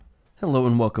Hello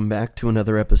and welcome back to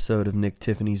another episode of Nick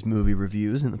Tiffany's Movie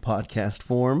Reviews in the podcast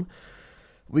form.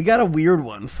 We got a weird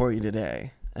one for you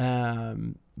today.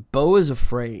 Beau is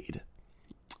Afraid.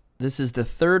 This is the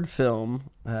third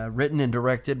film written and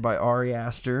directed by Ari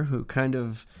Aster, who kind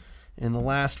of, in the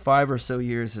last 5 or so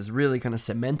years, has really kind of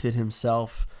cemented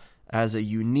himself as a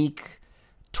unique,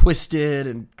 twisted,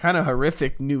 and kind of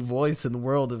horrific new voice in the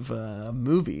world of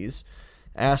movies.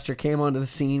 Aster came onto the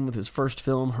scene with his first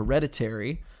film,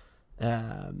 Hereditary,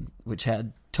 which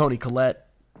had Toni Collette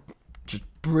just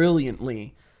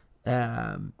brilliantly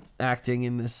acting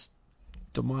in this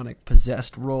demonic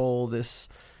possessed role, this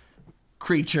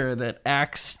creature that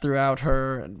acts throughout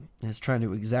her and is trying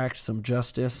to exact some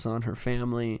justice on her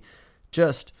family.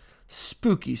 Just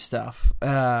spooky stuff.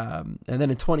 And then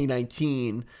in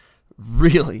 2019,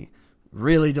 really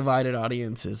divided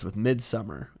audiences with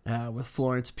Midsummer, with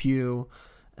Florence Pugh,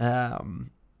 a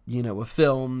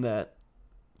film that,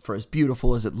 for as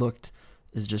beautiful as it looked,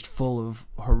 is just full of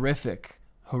horrific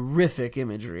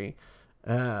imagery.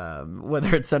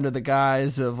 Whether it's under the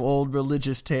guise of old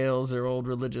religious tales or old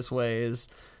religious ways,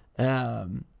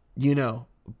 both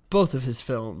of his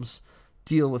films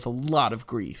deal with a lot of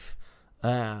grief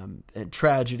and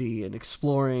tragedy, and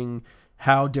exploring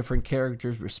how different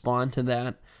characters respond to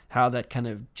that, how that kind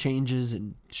of changes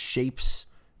and shapes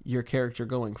your character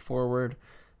going forward.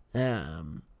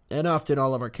 And often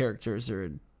all of our characters are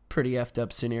in pretty effed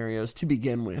up scenarios to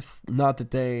begin with. Not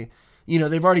that they've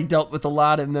already dealt with a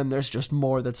lot, and then there's just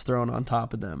more that's thrown on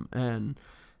top of them. And,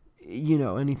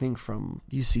 anything from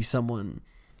you see someone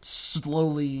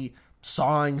slowly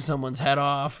sawing someone's head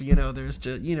off, there's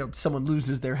just, someone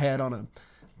loses their head on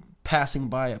passing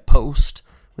by a post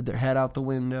with their head out the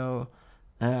window.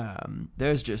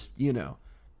 There's just,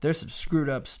 there's some screwed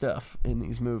up stuff in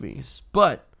these movies.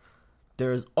 But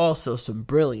there is also some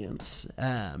brilliance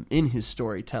in his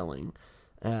storytelling,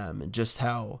 and just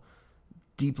how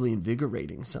deeply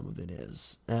invigorating some of it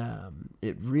is.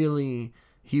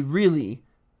 He really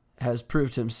has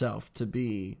proved himself to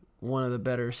be one of the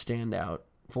better standout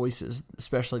voices,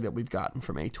 especially that we've gotten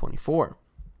from A24.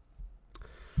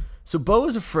 So Beau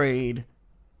is Afraid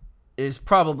is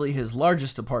probably his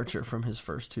largest departure from his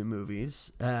first two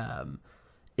movies.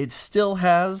 It still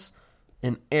has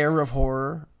an air of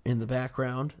horror in the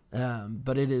background,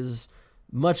 but it is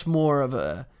much more of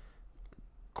a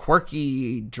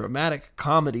quirky, dramatic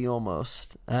comedy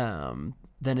almost than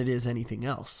it is anything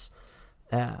else.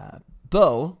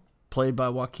 Beau, played by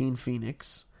Joaquin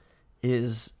Phoenix,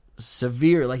 is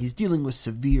severe, he's dealing with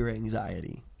severe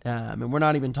anxiety. And we're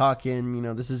not even talking,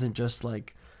 this isn't just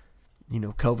like,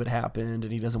 COVID happened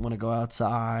and he doesn't want to go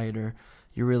outside, or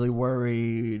you're really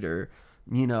worried, or,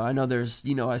 I know there's,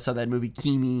 I saw that movie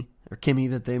Kimmy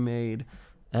that they made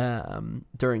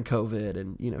during COVID,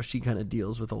 and, she kind of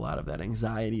deals with a lot of that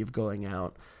anxiety of going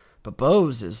out. But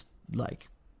Beau's is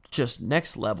just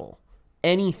next level.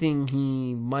 Anything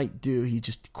he might do, he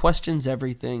just questions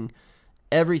everything.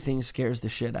 Everything scares the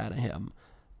shit out of him.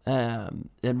 And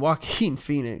Joaquin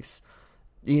Phoenix,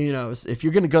 if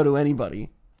you're going to go to anybody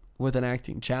with an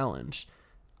acting challenge,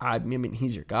 I mean,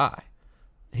 he's your guy.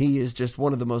 He is just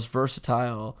one of the most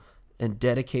versatile and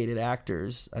dedicated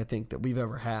actors I think that we've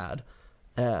ever had.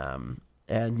 And,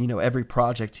 every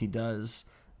project he does,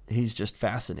 he's just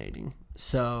fascinating.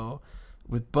 So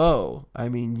with Beau,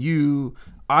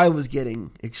 I was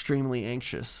getting extremely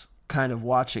anxious kind of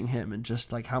watching him, and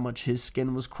just how much his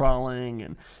skin was crawling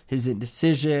and his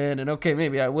indecision, and okay,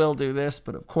 maybe I will do this,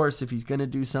 but of course if he's going to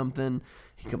do something,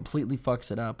 he completely fucks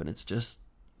it up, and it's just,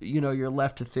 you're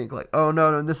left to think oh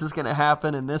no, this is going to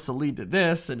happen and this will lead to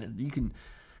this, and you can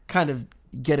kind of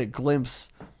get a glimpse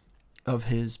of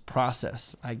his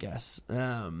process, I guess.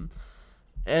 And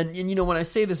when I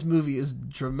say this movie is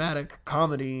dramatic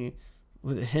comedy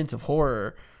with a hint of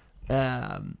horror,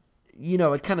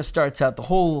 it kind of starts out, the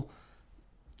whole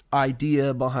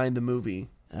idea behind the movie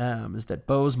is that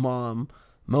Beau's mom,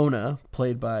 Mona,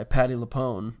 played by Patti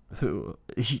LuPone,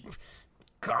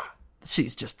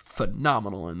 she's just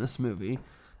phenomenal in this movie.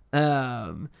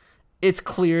 It's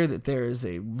clear that there is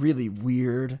a really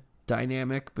weird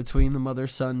dynamic between the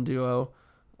mother-son duo,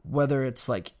 whether it's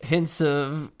hints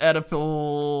of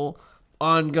Oedipal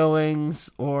ongoings,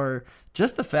 or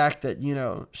just the fact that,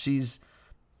 she's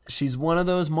one of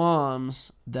those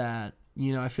moms that,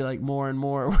 I feel like more and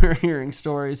more we're hearing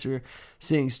stories or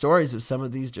seeing stories of some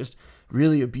of these just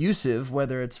really abusive,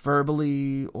 whether it's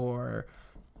verbally or,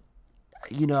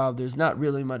 there's not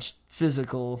really much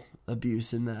physical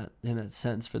abuse in that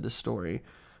sense for the story.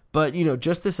 But,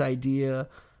 just this idea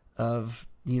of,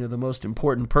 the most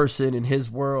important person in his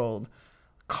world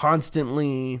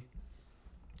constantly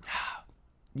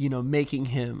making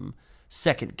him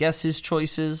second guess his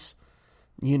choices,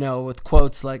 with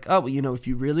quotes like, oh, well, if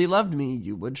you really loved me,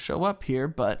 you would show up here,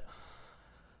 but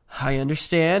I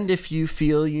understand if you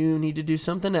feel you need to do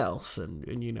something else.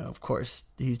 And of course,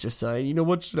 he's just saying,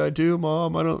 what should I do,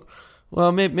 Mom?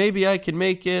 Well, maybe I can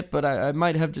make it, but I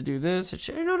might have to do this. And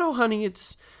she, no, honey,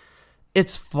 it's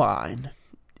fine.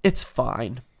 It's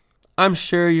fine. I'm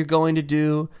sure you're going to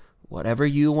do whatever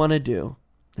you want to do.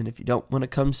 And if you don't want to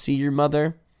come see your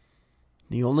mother,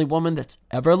 the only woman that's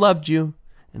ever loved you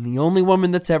and the only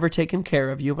woman that's ever taken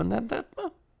care of you, and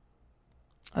well,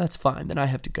 that's fine. Then I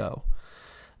have to go.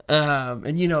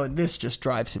 And this just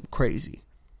drives him crazy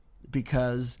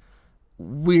because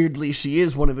weirdly, she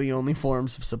is one of the only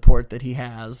forms of support that he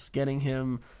has. Getting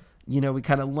him, we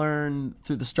kind of learn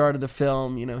through the start of the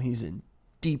film, he's in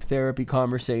deep therapy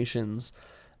conversations,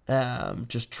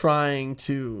 just trying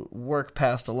to work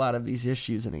past a lot of these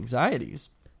issues and anxieties.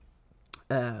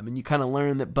 And you kind of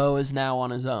learn that Beau is now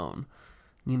on his own,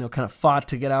 kind of fought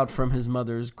to get out from his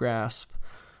mother's grasp.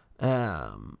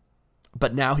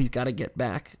 But now he's got to get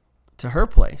back to her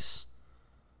place.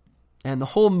 And the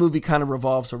whole movie kind of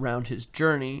revolves around his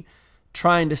journey,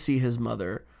 trying to see his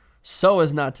mother so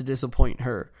as not to disappoint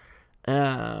her.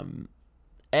 And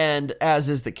as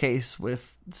is the case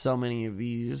with so many of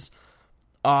these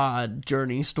odd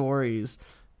journey stories,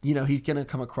 he's going to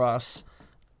come across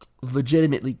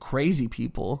legitimately crazy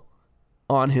people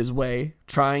on his way,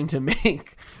 trying to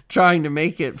make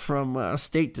it from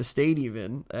state to state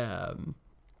even.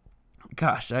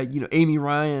 Amy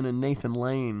Ryan and Nathan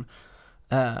Lane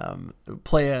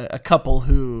play a couple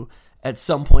who at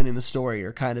some point in the story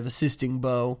are kind of assisting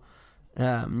Beau.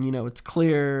 It's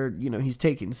clear, he's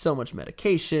taking so much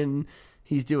medication.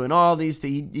 He's doing all these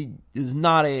things. He is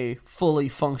not a fully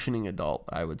functioning adult,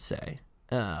 I would say.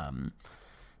 And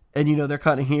they're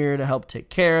kind of here to help take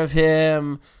care of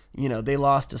him. They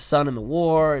lost a son in the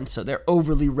war, and so they're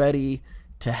overly ready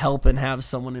to help and have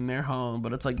someone in their home.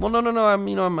 But it's like, well, no,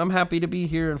 I'm happy to be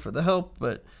here and for the help,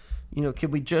 but,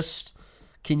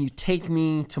 can you take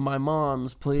me to my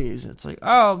mom's, please? And it's like,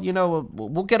 oh,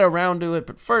 we'll get around to it,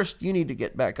 but first you need to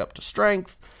get back up to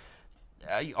strength.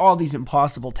 All these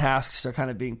impossible tasks are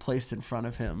kind of being placed in front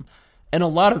of him. And a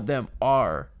lot of them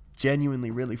are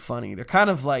genuinely really funny. They're kind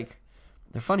of like,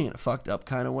 they're funny in a fucked up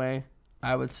kind of way,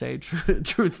 I would say,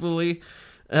 truthfully.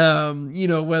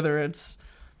 Whether it's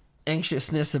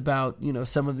anxiousness about,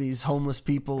 some of these homeless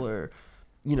people or,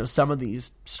 some of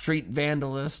these street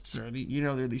vandalists or,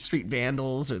 they're these street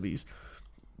vandals or these,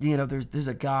 there's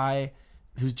a guy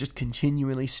who's just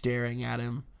continually staring at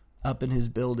him up in his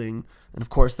building. And of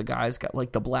course the guy's got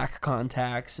like the black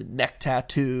contacts and neck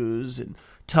tattoos and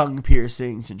tongue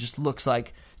piercings and just looks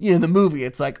like, in the movie,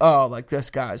 it's like, oh, like this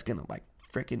guy's gonna like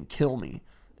freaking kill me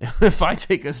if I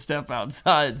take a step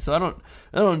outside. So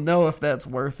I don't know if that's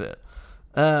worth it.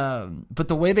 But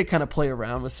the way they kind of play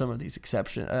around with some of these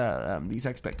these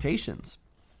expectations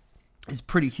is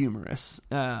pretty humorous.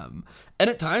 And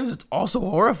at times it's also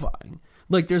horrifying.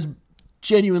 Like there's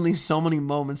genuinely so many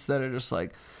moments that are just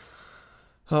like,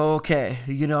 okay,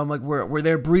 I'm like, we're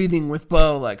there breathing with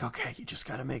Beau, like, okay, you just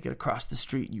got to make it across the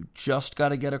street. You just got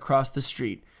to get across the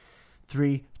street.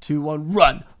 3, 2,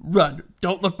 1, run.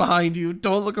 Don't look behind you.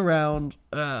 Don't look around.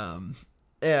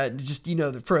 And just,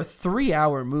 for a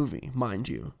 3-hour movie, mind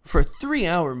you,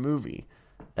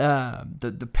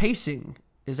 the pacing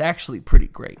is actually pretty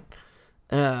great.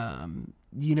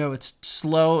 It's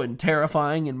slow and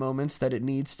terrifying in moments that it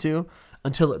needs to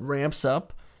until it ramps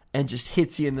up and just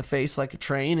hits you in the face like a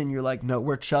train. And you're like, no,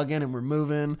 we're chugging and we're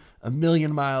moving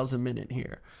 1,000,000 miles a minute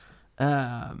here.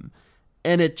 And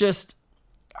it just,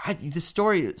 the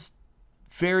story is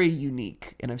very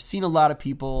unique. And I've seen a lot of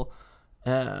people,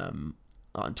 on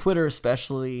Twitter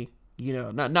especially,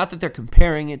 not that they're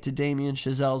comparing it to Damien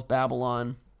Chazelle's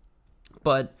Babylon,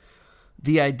 but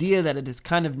the idea that it is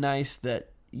kind of nice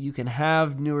that you can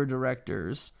have newer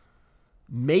directors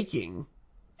making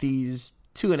these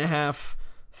 2.5,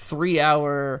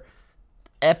 3-hour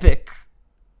epic,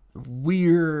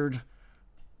 weird,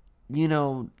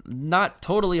 not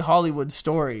totally Hollywood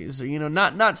stories, or,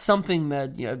 not something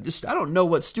that, just, I don't know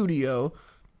what studio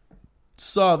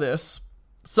saw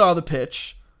the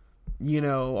pitch,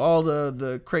 all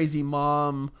the crazy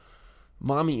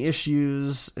mommy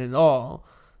issues and all,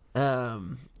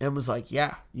 and was like,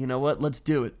 yeah, you know what, let's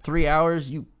do it. 3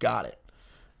 hours, you got it.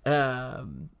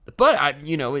 But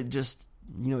it just,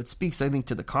 it speaks, I think,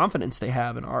 to the confidence they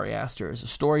have in Ari Aster as a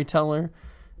storyteller,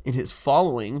 in his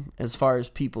following, as far as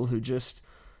people who just,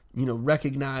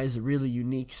 recognize a really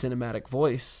unique cinematic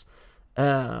voice.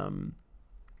 And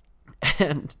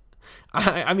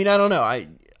I don't know.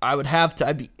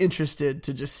 I'd be interested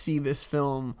to just see this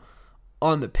film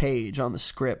on the page, on the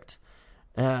script,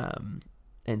 and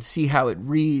see how it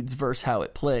reads versus how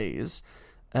it plays.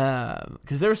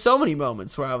 Because there were so many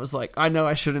moments where I was like, I know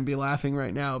I shouldn't be laughing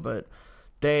right now, but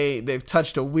they've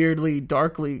touched a weirdly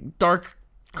dark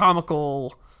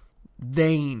comical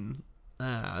vein,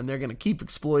 and they're gonna keep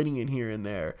exploiting it here and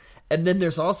there. And then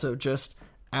there's also, just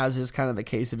as is kind of the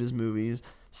case of his movies,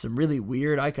 some really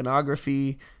weird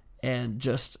iconography and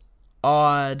just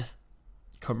odd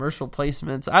commercial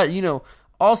placements.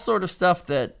 All sort of stuff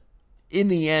that in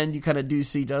the end you kind of do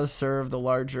see does serve the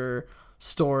larger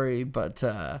story. But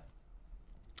I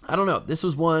don't know. This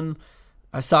was one,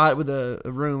 I saw it with a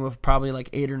room of probably like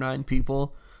 8 or 9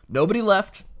 people. Nobody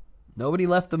left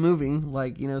the movie.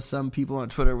 Like, some people on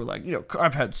Twitter were like,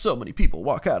 I've had so many people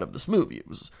walk out of this movie. It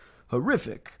was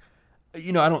horrific. I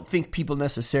don't think people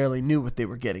necessarily knew what they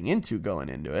were getting into going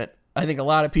into it. I think a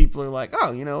lot of people are like,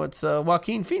 oh, it's a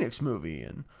Joaquin Phoenix movie,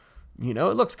 and, it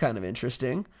looks kind of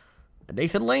interesting.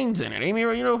 Nathan Lane's in it.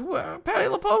 Patti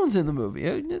LuPone's in the movie.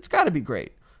 It's got to be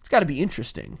great. It's got to be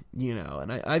interesting,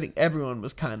 and I think everyone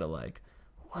was kind of like,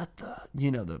 what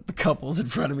the couples in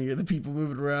front of me or the people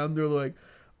moving around, they're like,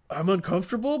 I'm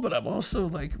uncomfortable, but I'm also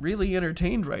like really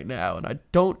entertained right now, and I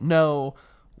don't know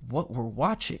what we're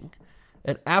watching.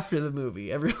 And after the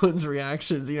movie, everyone's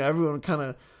reactions, everyone kind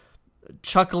of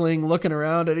chuckling, looking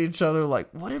around at each other like,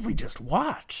 what did we just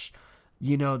watch?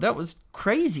 That was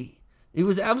crazy. It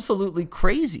was absolutely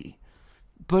crazy,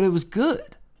 but it was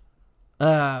good.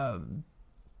 And,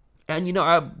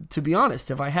 to be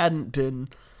honest, if I hadn't been,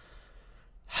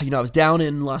 I was down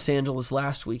in Los Angeles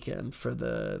last weekend for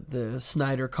the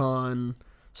SnyderCon,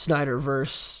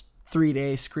 Snyderverse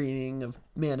 3-day screening of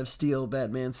Man of Steel,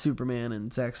 Batman, Superman,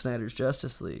 and Zack Snyder's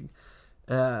Justice League.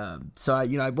 So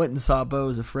I went and saw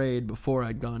Beau's Afraid before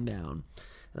I'd gone down.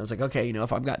 And I was like, okay,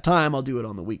 if I've got time, I'll do it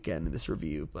on the weekend in this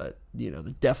review. But,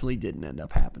 that definitely didn't end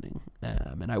up happening.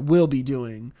 And I will be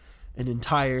doing an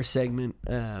entire segment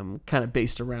kind of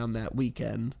based around that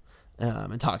weekend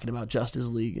and talking about Justice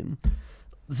League and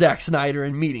Zack Snyder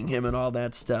and meeting him and all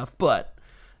that stuff. But,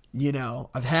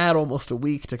 I've had almost a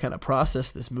week to kind of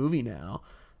process this movie now.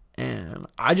 And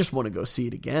I just want to go see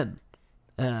it again.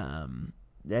 And,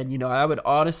 I would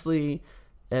honestly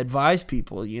advise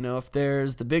people, if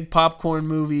there's the big popcorn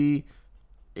movie,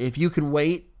 if you can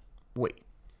wait.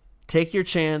 Take your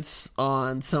chance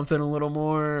on something a little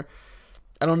more,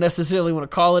 I don't necessarily want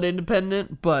to call it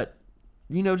independent, but,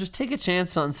 just take a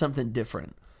chance on something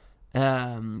different.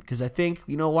 Because I think,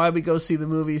 why we go see the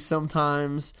movies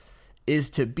sometimes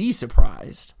is to be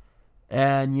surprised.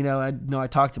 And, I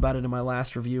talked about it in my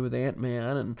last review with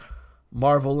Ant-Man and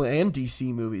Marvel and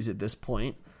DC movies at this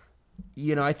point.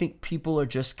 I think people are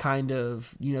just kind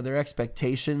of, their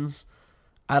expectations,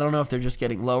 I don't know if they're just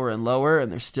getting lower and lower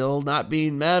and they're still not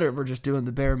being met, or we're just doing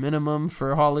the bare minimum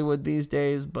for Hollywood these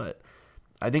days. But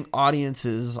I think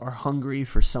audiences are hungry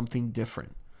for something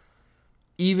different.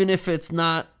 Even if it's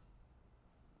not,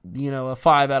 a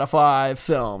 5 out of 5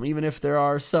 film, even if there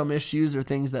are some issues or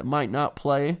things that might not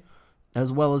play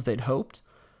as well as they'd hoped.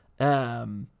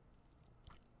 I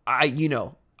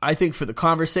think for the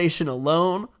conversation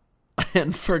alone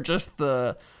and for just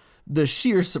the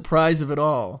sheer surprise of it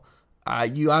all,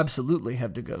 you absolutely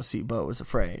have to go see Beau is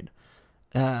Afraid.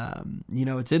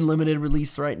 It's in limited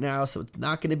release right now, so it's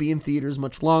not going to be in theaters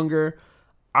much longer.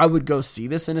 I would go see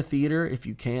this in a theater if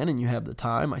you can and you have the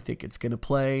time. I think it's going to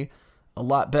play a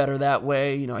lot better that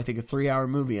way. I think a 3-hour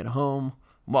movie at home,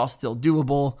 while still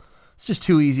doable, it's just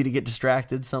too easy to get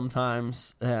distracted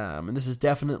sometimes. And this is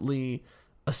definitely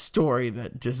a story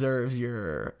that deserves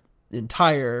your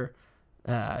entire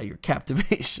your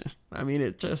captivation. I mean,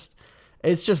 it's just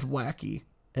wacky.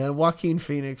 And Joaquin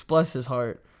Phoenix, bless his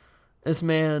heart, this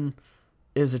man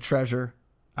is a treasure.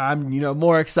 I'm,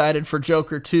 more excited for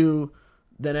Joker 2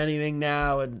 than anything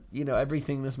now. And,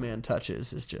 everything this man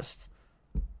touches is just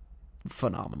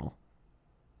phenomenal.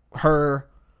 Gladiator,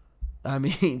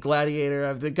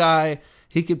 the guy,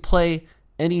 he could play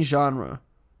any genre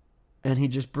and he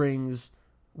just brings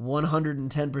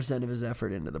 110% of his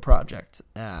effort into the project.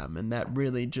 And that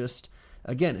really just,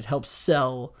 again, it helps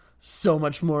sell so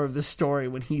much more of the story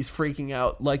when he's freaking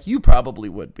out like you probably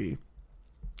would be.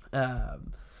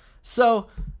 So,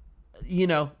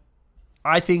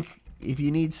 I think if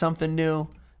you need something new,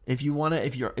 if you've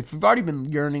already been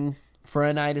yearning for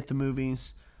a night at the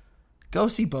movies, go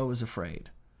see Beau is Afraid.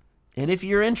 And if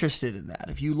you're interested in that,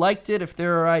 if you liked it, if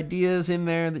there are ideas in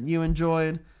there that you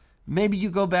enjoyed, maybe you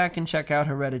go back and check out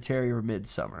Hereditary or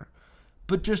Midsommar.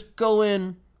 But just go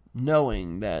in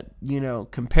knowing that,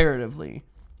 comparatively,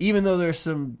 even though there's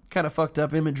some kind of fucked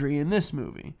up imagery in this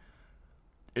movie,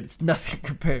 it's nothing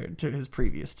compared to his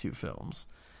previous 2 films.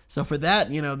 So for that,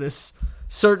 this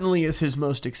certainly is his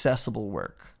most accessible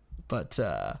work. But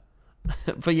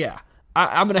yeah,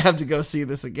 I'm going to have to go see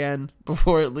this again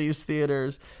before it leaves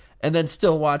theaters, and then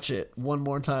still watch it one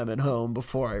more time at home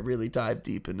before I really dive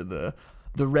deep into the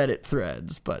Reddit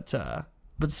threads. But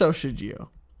so should you.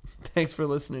 Thanks for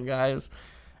listening, guys.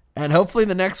 And hopefully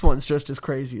the next one's just as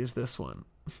crazy as this one.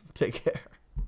 Take care.